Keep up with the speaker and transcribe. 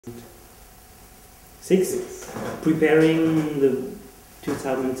6. Preparing the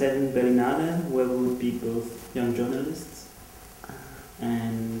 2007 Berlinale, where we would be both young journalists.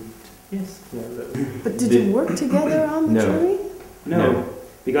 And yes. But did you work together on the jury? No,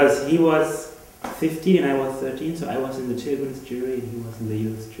 because he was 15 and I was 13, so I was in the children's jury and he was in the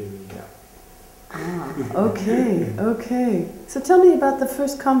youth jury. Yeah. Ah, okay. So tell me about the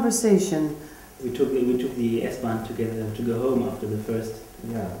first conversation. We took the S-Bahn together to go home after the first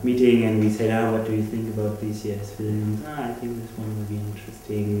meeting, and we said, what do you think about these year's films? I think this one will be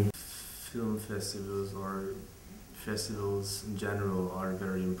interesting. Film festivals or festivals in general are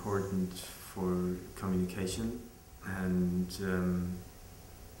very important for communication, and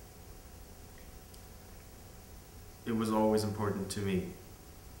it was always important to me,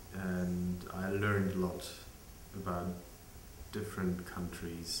 and I learned a lot about different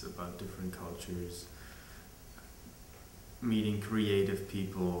countries, about different cultures, meeting creative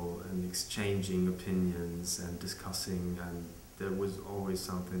people and exchanging opinions and discussing, and there was always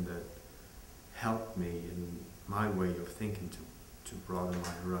something that helped me in my way of thinking to broaden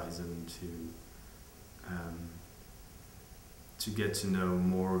my horizon, to get to know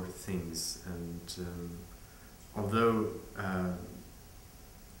more things. And although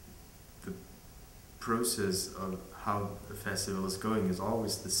the process of how the festival is going is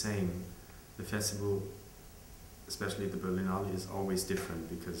always the same, the festival, especially the Berlinale, is always different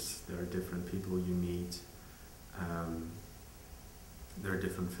because there are different people you meet, there are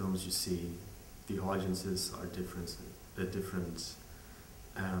different films you see, the audiences are different.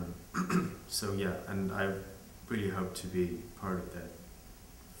 So yeah, and I really hope to be part of that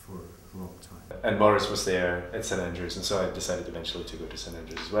for a long time. And Moritz was there at St. Andrews, and so I decided eventually to go to St.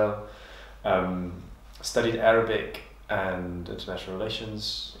 Andrews as well. Studied Arabic and international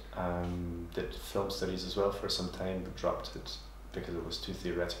relations, did film studies as well for some time, but dropped it because it was too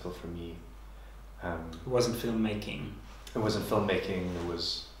theoretical for me. It wasn't filmmaking. It wasn't filmmaking, it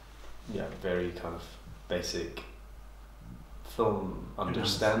was very kind of basic film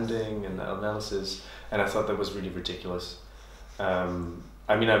understanding and analysis, and I thought that was really ridiculous. I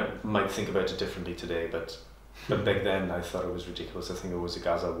mean, I might think about it differently today, but back then I thought it was ridiculous. I think it was a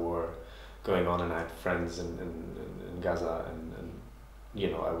Gaza war going on, and I had friends in Gaza, and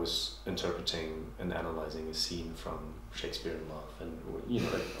I was interpreting and analyzing a scene from Shakespeare in Love, and it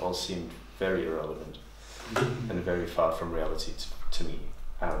all seemed very irrelevant and very far from reality to me.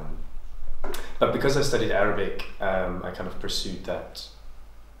 But because I studied Arabic, I kind of pursued that,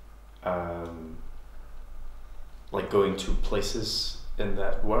 like going to places in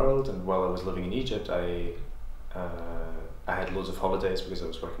that world. And while I was living in Egypt, I had loads of holidays because I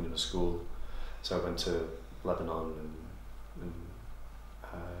was working in a school. So I went to Lebanon and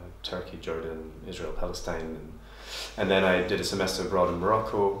Turkey, Jordan, Israel, Palestine, and then I did a semester abroad in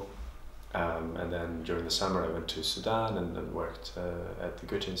Morocco. And then during the summer I went to Sudan and worked at the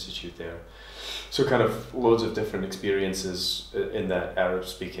Goethe Institute there. So kind of loads of different experiences in that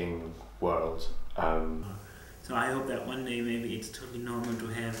Arab-speaking world. So I hope that one day maybe it's totally normal to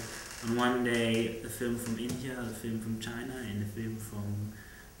have on one day a film from India, a film from China, and a film from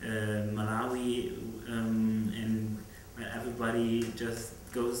Malawi, and where everybody just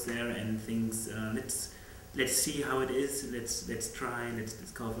goes there and thinks, let's see how it is, let's try, let's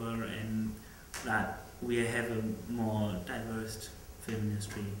discover, and that we have a more diverse film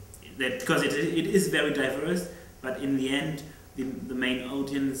industry. That because it is very diverse, but in the end the main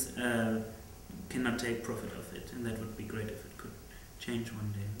audience cannot take profit of it, and that would be great if it could change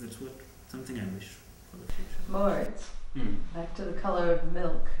one day. That's something I wish for the future. Moritz, back to The Color of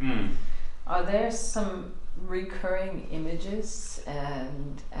Milk. Are there some recurring images,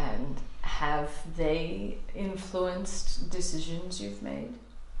 and have they influenced decisions you've made?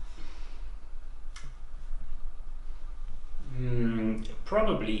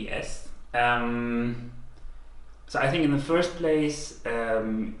 Probably yes. So I think in the first place,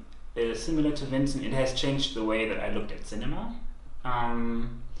 similar to Vincent, it has changed the way that I looked at cinema.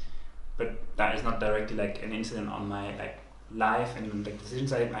 But that is not directly like an incident on my life and like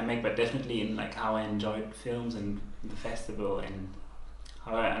decisions I make, but definitely in like how I enjoyed films and the festival and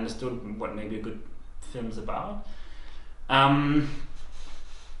how I understood what maybe a good film's about. I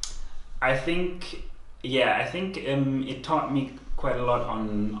think it taught me quite a lot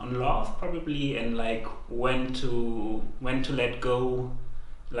on love, probably, and like when to let go,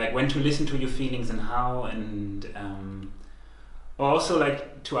 like when to listen to your feelings and how, and also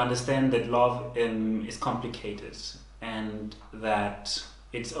like to understand that love is complicated, and that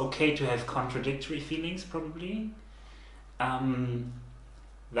it's okay to have contradictory feelings, probably.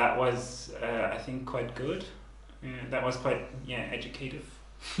 That was I think quite good. That was quite educative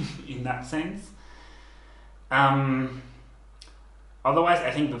in that sense. Otherwise, I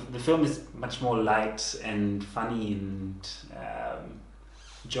think the film is much more light and funny and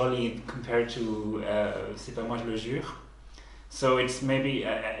jolly compared to C'est pas moi je le jure. So it's maybe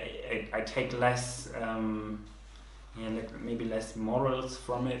I take less, maybe less morals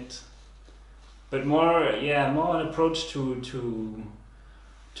from it, but more an approach to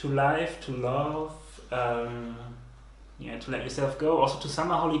life, to love, to let yourself go. Also to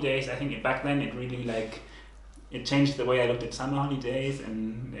summer holidays. I think back then it really it changed the way I looked at summer holidays,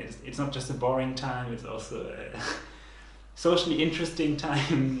 and it's not just a boring time, it's also a socially interesting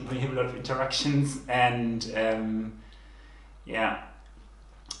time where you have a lot of interactions, and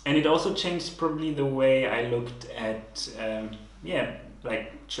and it also changed probably the way I looked at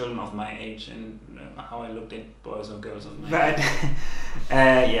children of my age and how I looked at boys or girls of my age.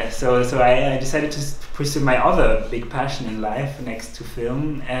 But so I decided to pursue my other big passion in life next to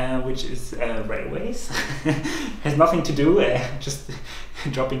film, which is railways. Has nothing to do, just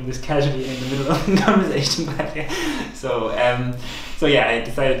dropping this casually in the middle of the conversation. But I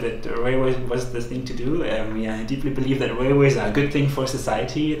decided that railways was the thing to do. I deeply believe that railways are a good thing for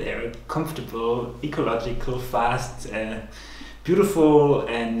society. They're comfortable, ecological, fast, beautiful,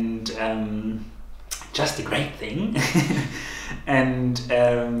 and just a great thing. And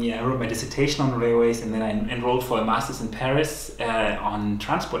I wrote my dissertation on railways, and then I enrolled for a master's in Paris on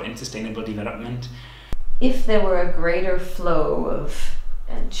transport and sustainable development. If there were a greater flow of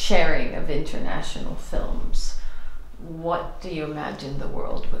and sharing of international films, what do you imagine the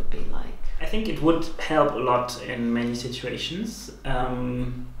world would be like? I think it would help a lot in many situations.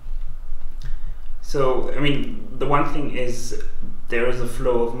 So, I mean, the one thing is there is a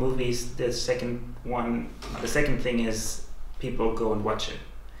flow of movies. The second thing is people go and watch it.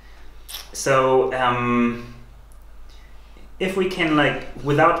 So, if we can,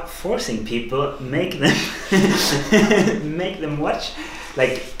 without forcing people, make them make them watch,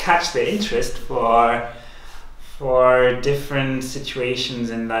 catch their interest for different situations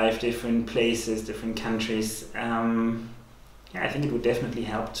in life, different places, different countries. I think it would definitely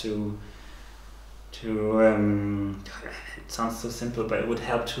help to it sounds so simple, but it would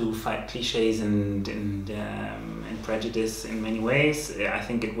help to fight cliches and prejudice in many ways. I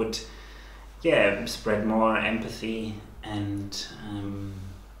think it would spread more empathy and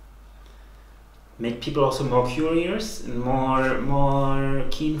make people also more curious and more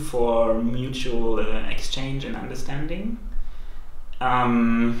keen for mutual exchange and understanding.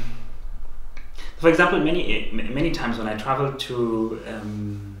 For example, many times when I traveled to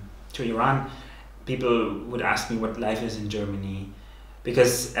Iran, people would ask me what life is in Germany,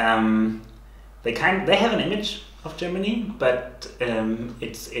 because they have an image of Germany, but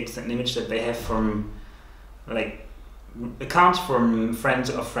it's an image that they have from accounts from friends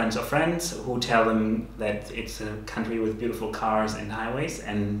of friends of friends who tell them that it's a country with beautiful cars and highways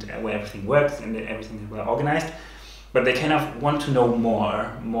and where everything works and everything is well organized, but they kind of want to know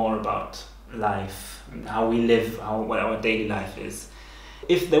more about life and how we live, what our daily life is.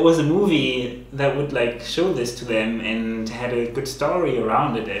 If there was a movie that would show this to them and had a good story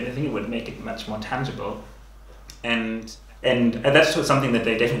around it, I think it would make it much more tangible. And that's something that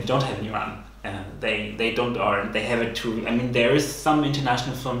they definitely don't have in Iran. They don't, or they have it too. I mean, there is some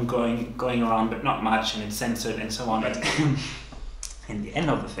international film going around, but not much, and it's censored and so on. But in the end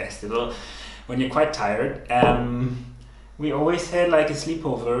of the festival, when you're quite tired, we always had a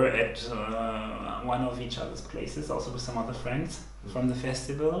sleepover at one of each other's places, also with some other friends from the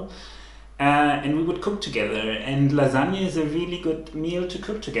festival. And we would cook together, and lasagna is a really good meal to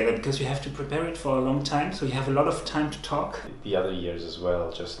cook together because you have to prepare it for a long time, so you have a lot of time to talk. The other years as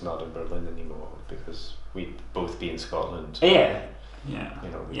well, just not in Berlin anymore, because we'd both be in Scotland. We'd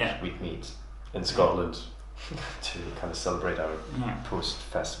meet in Scotland to kind of celebrate our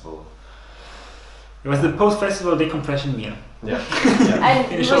post-festival. It was the post-festival decompression meal. And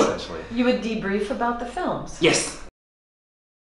essentially. you would debrief about the films. Yes.